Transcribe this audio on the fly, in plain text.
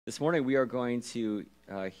This morning we are going to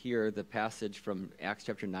hear the passage from Acts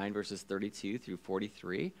chapter 9, verses 32 through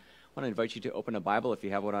 43. I want to invite you to open a Bible if you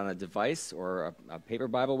have one on a device or a paper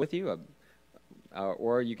Bible with you,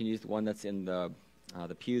 or you can use the one that's in the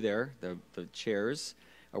pew there, the chairs,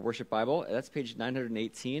 a worship Bible. That's page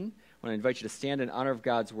 918. I want to invite you to stand in honor of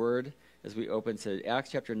God's word as we open to Acts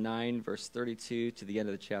chapter 9, verse 32 to the end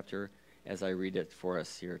of the chapter as I read it for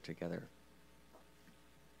us here together.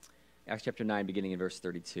 Acts chapter 9, beginning in verse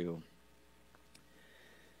 32.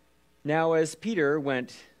 Now as Peter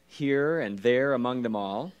went here and there among them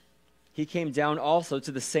all, he came down also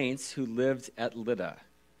to the saints who lived at Lydda.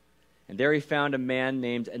 And there he found a man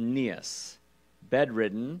named Aeneas,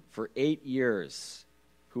 bedridden for 8 years,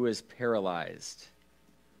 who was paralyzed.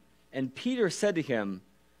 And Peter said to him,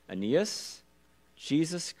 Aeneas,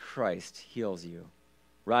 Jesus Christ heals you.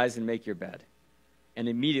 Rise and make your bed. And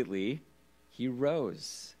immediately he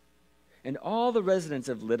rose. And all the residents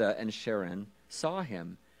of Lydda and Sharon saw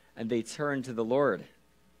him, and they turned to the Lord.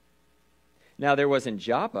 Now there was in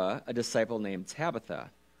Joppa a disciple named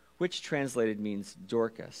Tabitha, which translated means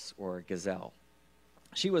Dorcas or gazelle.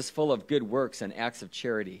 She was full of good works and acts of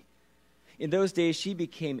charity. In those days she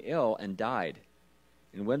became ill and died.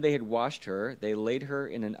 And when they had washed her, they laid her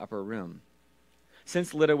in an upper room.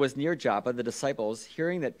 Since Lydda was near Joppa, the disciples,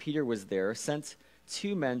 hearing that Peter was there, sent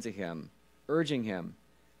 2 men to him, urging him,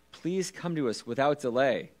 Please come to us without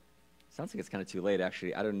delay. Sounds like it's kind of too late,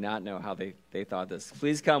 actually. I do not know how they thought this.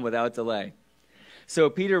 Please come without delay. So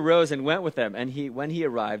Peter rose and went with them, and when he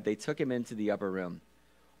arrived, they took him into the upper room.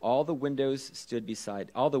 All the widows stood beside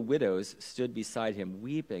him,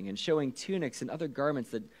 weeping and showing tunics and other garments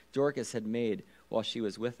that Dorcas had made while she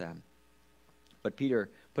was with them. But Peter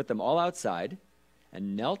put them all outside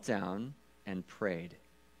and knelt down and prayed.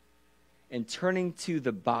 And turning to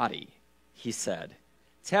the body, he said,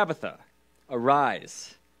 Tabitha,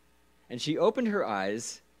 arise. And she opened her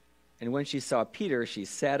eyes, and when she saw Peter, she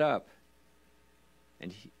sat up.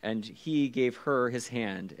 And he gave her his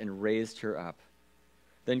hand and raised her up.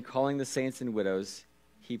 Then calling the saints and widows,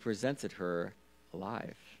 he presented her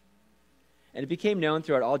alive. And it became known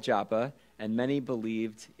throughout all Joppa, and many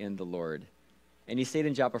believed in the Lord. And he stayed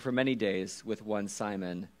in Joppa for many days with one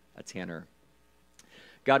Simon, a tanner.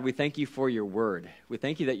 God, we thank you for your word. We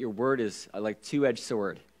thank you that your word is like a two-edged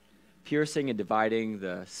sword, piercing and dividing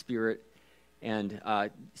the spirit and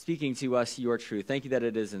speaking to us your truth. Thank you that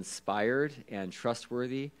it is inspired and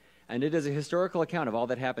trustworthy, and it is a historical account of all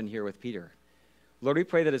that happened here with Peter. Lord, we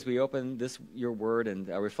pray that as we open your word and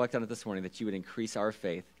reflect on it this morning, that you would increase our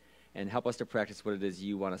faith and help us to practice what it is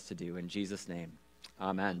you want us to do. In Jesus' name,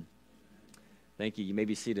 amen. Thank you. You may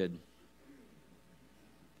be seated.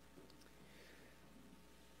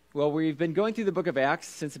 Well, we've been going through the book of Acts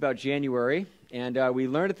since about January, and we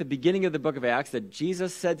learned at the beginning of the book of Acts that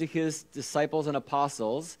Jesus said to his disciples and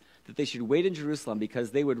apostles that they should wait in Jerusalem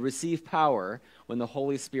because they would receive power when the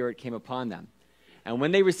Holy Spirit came upon them. And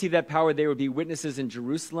when they received that power, they would be witnesses in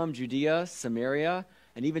Jerusalem, Judea, Samaria,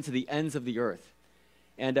 and even to the ends of the earth.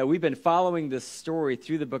 And we've been following this story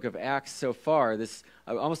through the book of Acts so far, this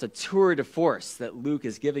almost a tour de force that Luke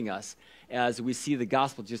is giving us as we see the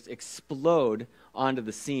gospel just explode onto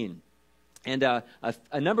the scene. And a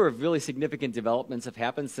number of really significant developments have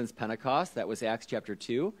happened since Pentecost. That was Acts chapter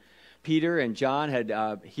 2. Peter and John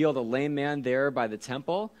had healed a lame man there by the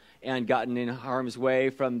temple and gotten in harm's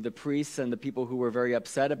way from the priests and the people who were very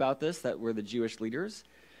upset about this, that were the Jewish leaders.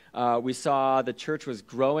 We saw the church was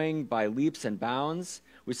growing by leaps and bounds.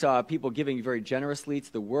 We saw people giving very generously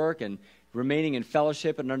to the work and remaining in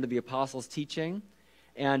fellowship and under the apostles' teaching.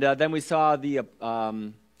 And then we saw the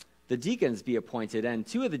deacons be appointed. And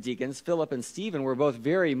 2 of the deacons, Philip and Stephen, were both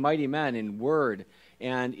very mighty men in word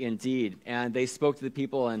and in deed. And they spoke to the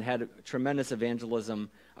people and had tremendous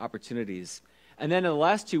evangelism opportunities. And then in the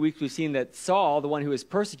last 2 weeks, we've seen that Saul, the one who was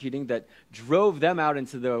persecuting, that drove them out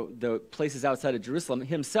into the places outside of Jerusalem,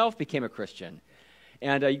 himself became a Christian.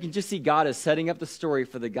 And you can just see God is setting up the story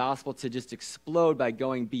for the gospel to just explode by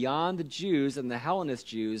going beyond the Jews and the Hellenist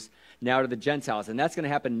Jews now to the Gentiles. And that's going to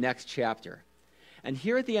happen next chapter. And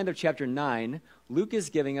here at the end of chapter 9, Luke is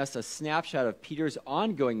giving us a snapshot of Peter's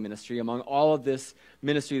ongoing ministry among all of this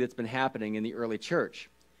ministry that's been happening in the early church.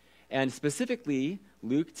 And specifically,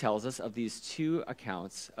 Luke tells us of these 2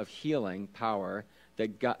 accounts of healing power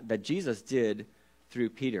that Jesus did through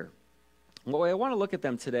Peter. Well, I want to look at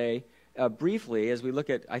them today briefly as we look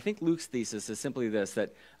at, I think Luke's thesis is simply this,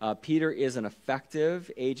 that Peter is an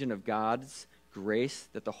effective agent of God's grace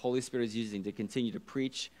that the Holy Spirit is using to continue to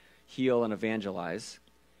preach, heal, and evangelize.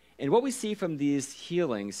 And what we see from these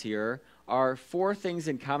healings here are 4 things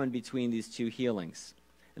in common between these 2 healings.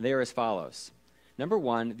 And they are as follows. Number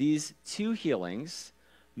one, these two healings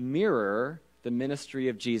mirror the ministry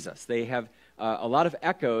of Jesus. They have a lot of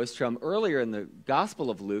echoes from earlier in the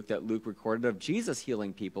Gospel of Luke that Luke recorded of Jesus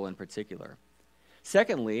healing people in particular.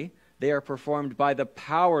 Secondly, they are performed by the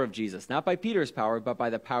power of Jesus, not by Peter's power, but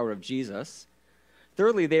by the power of Jesus.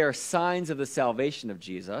 Thirdly, they are signs of the salvation of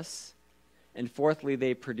Jesus. And fourthly,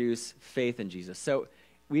 they produce faith in Jesus. So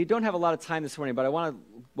we don't have a lot of time this morning, but I want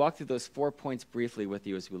to walk through those 4 points briefly with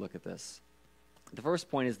you as we look at this. The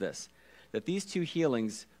first point is this, that these two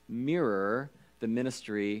healings mirror the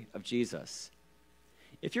ministry of Jesus.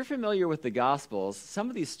 If you're familiar with the Gospels, some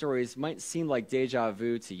of these stories might seem like deja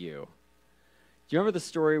vu to you. Do you remember the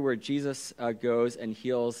story where Jesus goes and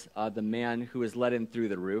heals the man who was let in through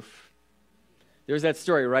the roof? There's that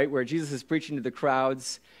story, right, where Jesus is preaching to the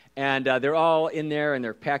crowds, and they're all in there, and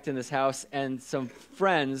they're packed in this house, and some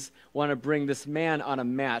friends want to bring this man on a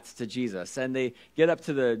mat to Jesus. And they get up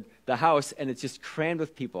to the house, and it's just crammed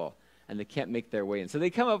with people, and they can't make their way in. So they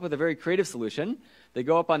come up with a very creative solution. They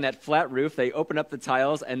go up on that flat roof, they open up the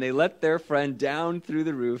tiles, and they let their friend down through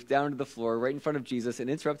the roof, down to the floor, right in front of Jesus, and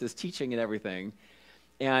interrupt his teaching and everything.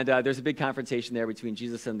 And there's a big confrontation there between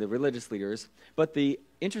Jesus and the religious leaders. But the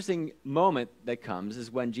interesting moment that comes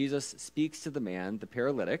is when Jesus speaks to the man, the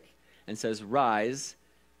paralytic, and says, "Rise,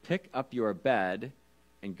 pick up your bed,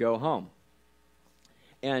 and go home."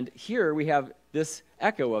 And here we have this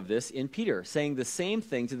echo of this in Peter, saying the same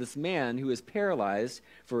thing to this man who is paralyzed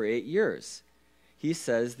for 8 years. He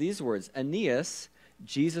says these words, "Aeneas,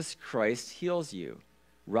 Jesus Christ heals you.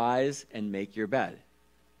 Rise and make your bed."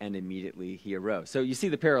 And immediately he arose. So you see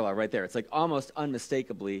the parallel right there. It's like almost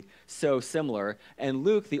unmistakably so similar. And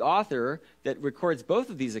Luke, the author that records both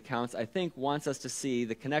of these accounts, I think wants us to see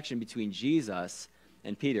the connection between Jesus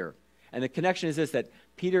and Peter. And the connection is this, that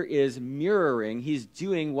Peter is mirroring, he's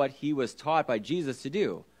doing what he was taught by Jesus to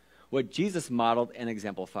do, what Jesus modeled and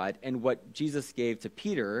exemplified, and what Jesus gave to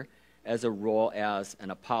Peter as a role as an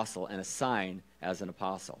apostle and a sign as an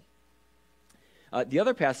apostle. The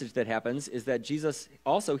other passage that happens is that Jesus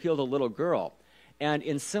also healed a little girl. And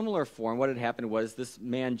in similar form, what had happened was this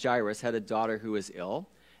man Jairus had a daughter who was ill,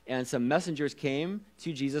 and some messengers came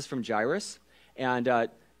to Jesus from Jairus, and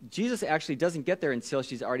Jesus actually doesn't get there until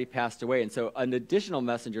she's already passed away. And so an additional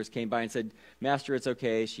messengers came by and said, "Master, it's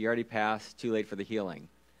okay, she already passed, too late for the healing."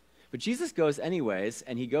 But Jesus goes anyways,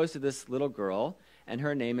 and he goes to this little girl, and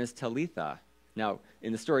her name is Talitha. Now,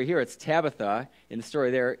 in the story here, it's Tabitha. In the story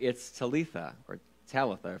there, it's Talitha, or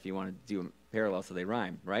Talitha, if you want to do them parallel so they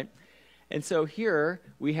rhyme, right? And so here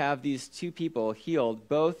we have these two people healed,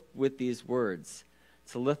 both with these words,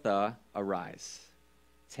 Talitha, arise.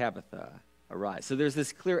 Tabitha, arise. So there's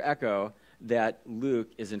this clear echo that Luke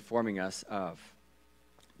is informing us of.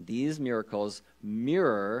 These miracles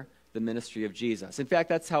mirror the ministry of Jesus. In fact,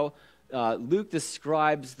 that's how Luke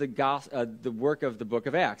describes the work of the book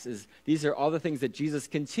of Acts. These are all the things that Jesus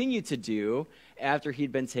continued to do after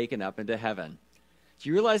he'd been taken up into heaven. Do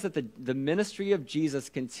you realize that the ministry of Jesus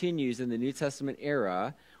continues in the New Testament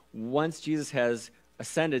era once Jesus has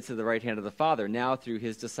ascended to the right hand of the Father, now through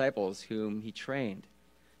his disciples whom he trained?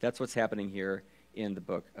 That's what's happening here in the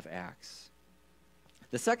book of Acts.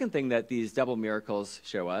 The second thing that these double miracles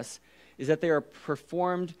show us is that they are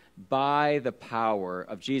performed by the power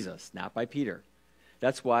of Jesus, not by Peter.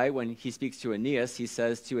 That's why when he speaks to Aeneas, he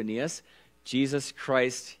says to Aeneas, "Jesus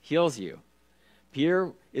Christ heals you."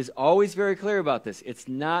 Peter is always very clear about this. It's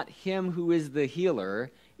not him who is the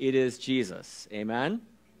healer, it is Jesus. Amen?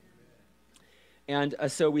 And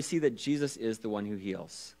so we see that Jesus is the one who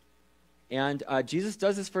heals. And Jesus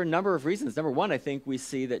does this for a number of reasons. Number one, I think we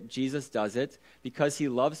see that Jesus does it because he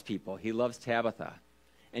loves people. He loves Tabitha,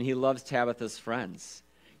 and he loves Tabitha's friends.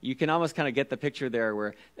 You can almost kind of get the picture there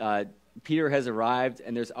where Peter has arrived,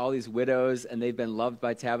 and there's all these widows, and they've been loved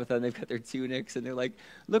by Tabitha, and they've got their tunics, and they're like,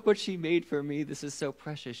 "Look what she made for me. This is so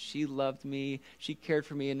precious. She loved me. She cared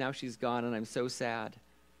for me, and now she's gone, and I'm so sad."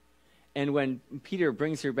 And when Peter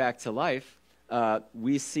brings her back to life,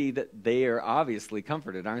 we see that they are obviously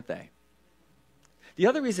comforted, aren't they? The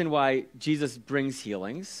other reason why Jesus brings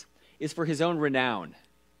healings is for his own renown.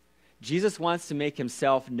 Jesus wants to make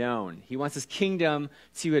himself known. He wants his kingdom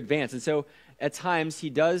to advance. And so at times he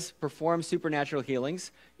does perform supernatural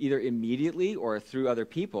healings, either immediately or through other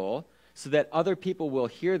people, so that other people will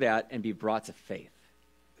hear that and be brought to faith.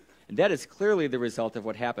 And that is clearly the result of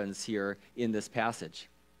what happens here in this passage.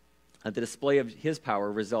 The display of his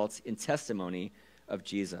power results in testimony of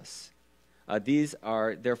Jesus. These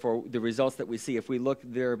are, therefore, the results that we see. If we look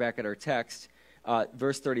there back at our text,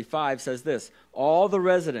 verse 35 says this: "All the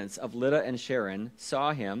residents of Lydda and Sharon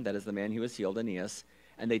saw him," that is the man who was healed, Aeneas,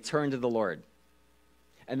 "and they turned to the Lord."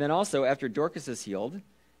 And then also, after Dorcas is healed,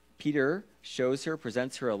 Peter shows her,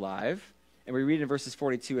 presents her alive. And we read in verses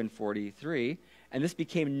 42 and 43, and this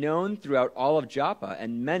became known throughout all of Joppa,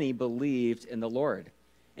 and many believed in the Lord.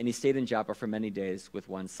 And he stayed in Joppa for many days with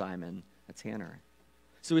one Simon, a tanner.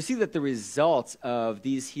 So we see that the result of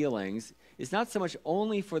these healings is not so much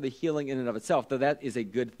only for the healing in and of itself, though that is a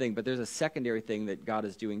good thing, but there's a secondary thing that God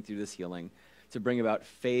is doing through this healing to bring about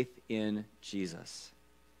faith in Jesus.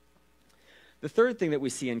 The third thing that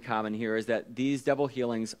we see in common here is that these double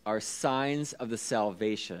healings are signs of the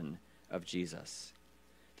salvation of Jesus.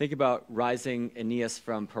 Think about rising Aeneas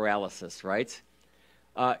from paralysis, right?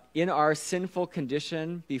 In our sinful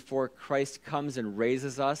condition, before Christ comes and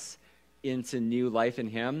raises us into new life in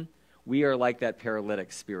him, we are like that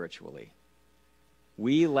paralytic spiritually.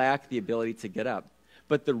 We lack the ability to get up.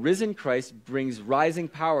 But the risen Christ brings rising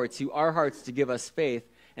power to our hearts to give us faith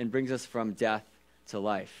and brings us from death to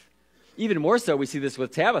life. Even more so, we see this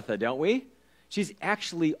with Tabitha, don't we? She's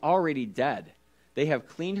actually already dead. They have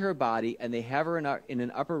cleaned her body, and they have her in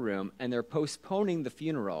an upper room, and they're postponing the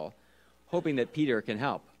funeral, hoping that Peter can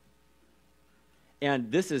help.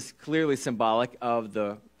 And this is clearly symbolic of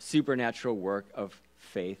the supernatural work of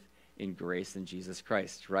faith in grace in Jesus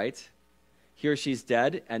Christ, right? Here she's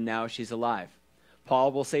dead, and now she's alive.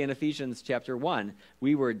 Paul will say in Ephesians chapter 1,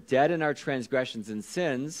 we were dead in our transgressions and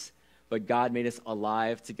sins, but God made us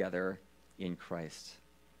alive together in Christ.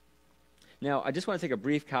 Now, I just want to take a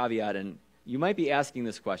brief caveat, and you might be asking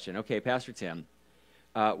this question. Okay, Pastor Tim,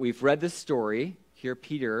 we've read this story. Here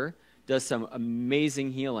Peter does some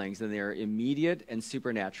amazing healings, and they're immediate and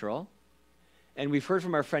supernatural. And we've heard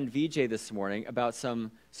from our friend VJ this morning about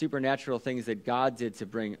some supernatural things that God did to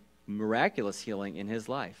bring miraculous healing in his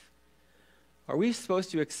life. Are we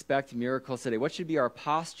supposed to expect miracles today? What should be our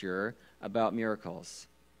posture about miracles?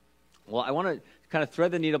 Well, I want to kind of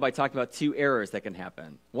thread the needle by talking about two errors that can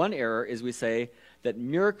happen. One error is we say that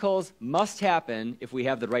miracles must happen if we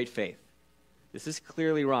have the right faith. This is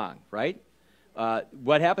clearly wrong, right?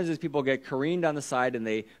 What happens is people get careened on the side,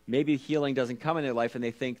 and maybe healing doesn't come in their life, and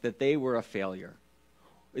they think that they were a failure.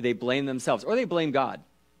 Or they blame themselves, or they blame God.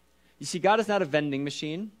 You see, God is not a vending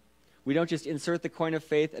machine. We don't just insert the coin of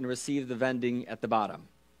faith and receive the vending at the bottom.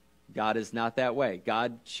 God is not that way.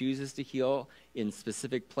 God chooses to heal in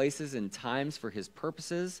specific places and times for his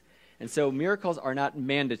purposes. And so miracles are not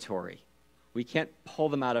mandatory. We can't pull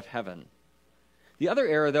them out of heaven. The other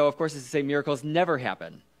error, though, of course, is to say miracles never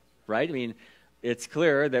happen, right? I mean, it's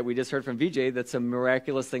clear that we just heard from VJ that some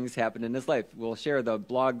miraculous things happened in his life. We'll share the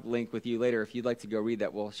blog link with you later. If you'd like to go read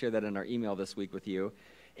that, we'll share that in our email this week with you.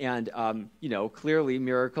 And, clearly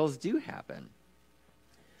miracles do happen.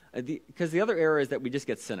 Because the other error is that we just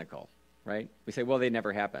get cynical, right? We say, well, they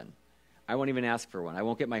never happen. I won't even ask for one. I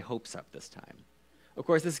won't get my hopes up this time. Of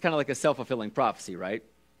course, this is kind of like a self-fulfilling prophecy, right?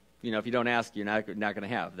 You know, if you don't ask, you're not going to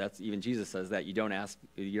have. That's even Jesus says that. You don't ask,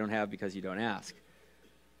 you don't have because you don't ask.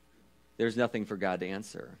 There's nothing for God to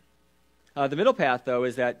answer. The middle path, though,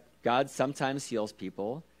 is that God sometimes heals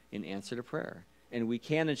people in answer to prayer. And we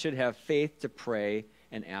can and should have faith to pray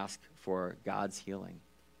and ask for God's healing.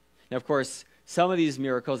 Now, of course, some of these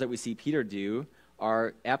miracles that we see Peter do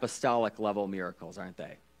are apostolic level miracles, aren't they?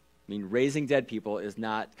 I mean, raising dead people is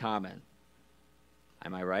not common.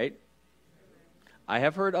 Am I right? I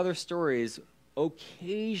have heard other stories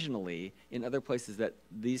occasionally in other places that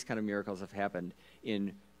these kind of miracles have happened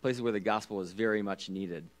in places where the gospel is very much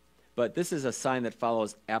needed. But this is a sign that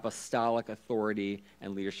follows apostolic authority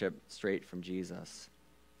and leadership straight from Jesus.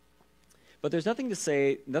 But there's nothing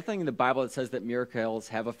in the Bible that says that miracles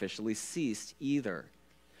have officially ceased either.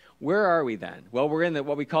 Where are we then? Well, we're in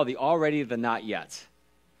what we call the already, the not yet.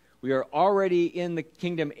 We are already in the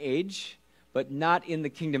kingdom age, but not in the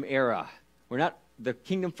kingdom era. The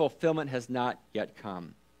kingdom fulfillment has not yet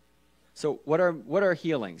come. So what are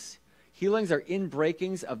healings? Healings are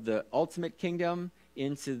inbreakings of the ultimate kingdom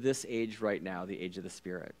into this age right now, the age of the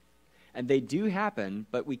Spirit. And they do happen,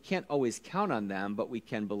 but we can't always count on them, but we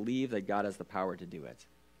can believe that God has the power to do it.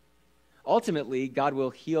 Ultimately, God will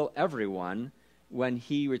heal everyone when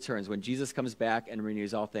he returns, when Jesus comes back and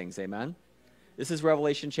renews all things. Amen? This is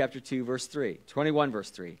Revelation chapter 2, verse 3, 21, verse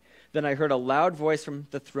 3. Then I heard a loud voice from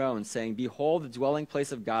the throne saying, behold, the dwelling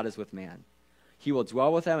place of God is with man. He will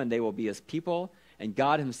dwell with them, and they will be his people, and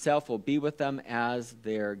God himself will be with them as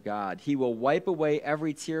their God. He will wipe away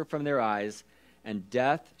every tear from their eyes, and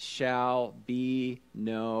death shall be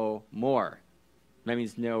no more. That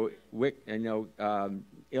means no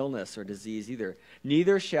illness or disease either.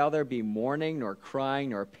 Neither shall there be mourning, nor crying,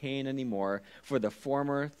 nor pain anymore, for the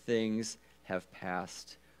former things have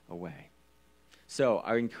passed away. So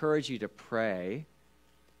I encourage you to pray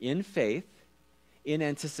in faith in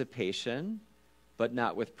anticipation, but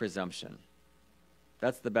not with presumption.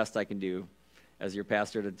 That's the best I can do as your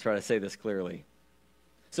pastor to try to say this clearly.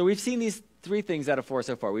 So we've seen these three things out of four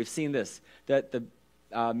so far. We've seen this, that the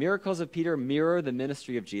miracles of Peter mirror the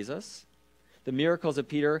ministry of Jesus. The miracles of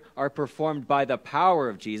Peter are performed by the power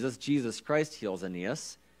of Jesus. Jesus Christ heals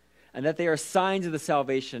Aeneas. And that they are signs of the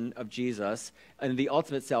salvation of Jesus and the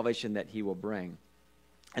ultimate salvation that he will bring.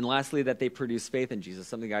 And lastly, that they produce faith in Jesus,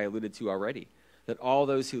 something I alluded to already, that all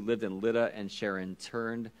those who lived in Lydda and Sharon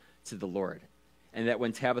turned to the Lord. And that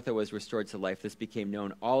when Tabitha was restored to life, this became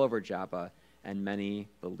known all over Joppa, and many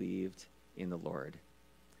believed in the Lord.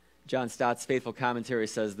 John Stott's faithful commentary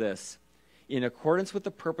says this: in accordance with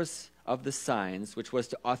the purpose of the signs, which was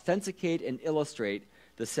to authenticate and illustrate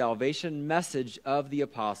the salvation message of the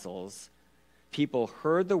apostles, people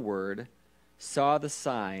heard the word, saw the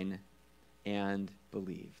sign, and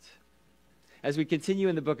believed. As we continue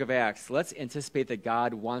in the book of Acts, let's anticipate that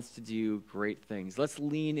God wants to do great things. Let's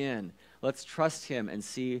lean in. Let's trust him and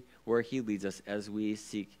see where he leads us as we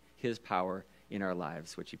seek his power in our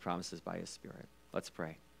lives, which he promises by his Spirit. Let's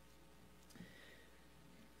pray.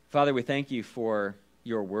 Father, we thank you for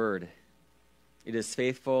your word. It is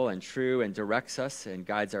faithful and true and directs us and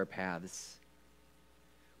guides our paths.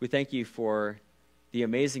 We thank you for the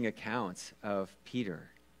amazing account of Peter,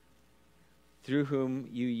 through whom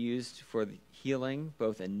you used for the healing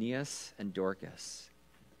both Aeneas and Dorcas.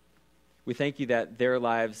 We thank you that their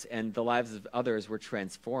lives and the lives of others were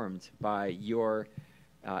transformed by your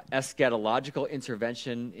eschatological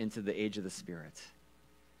intervention into the age of the Spirit.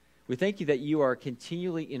 We thank you that you are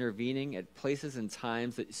continually intervening at places and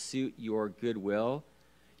times that suit your goodwill,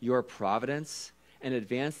 your providence, and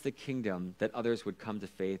advance the kingdom that others would come to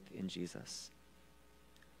faith in Jesus.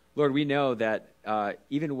 Lord, we know that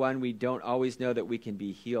even when we don't always know that we can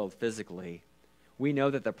be healed physically, we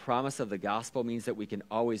know that the promise of the gospel means that we can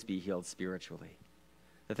always be healed spiritually.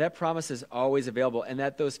 That promise is always available, and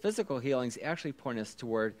that those physical healings actually point us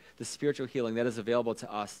toward the spiritual healing that is available to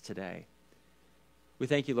us today. We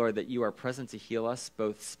thank you, Lord, that you are present to heal us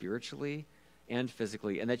both spiritually and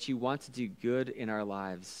physically, and that you want to do good in our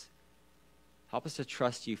lives. Help us to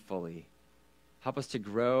trust you fully. Help us to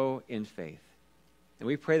grow in faith. And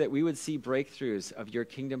we pray that we would see breakthroughs of your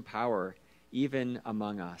kingdom power even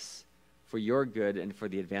among us for your good and for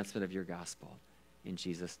the advancement of your gospel. In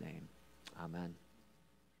Jesus' name, amen.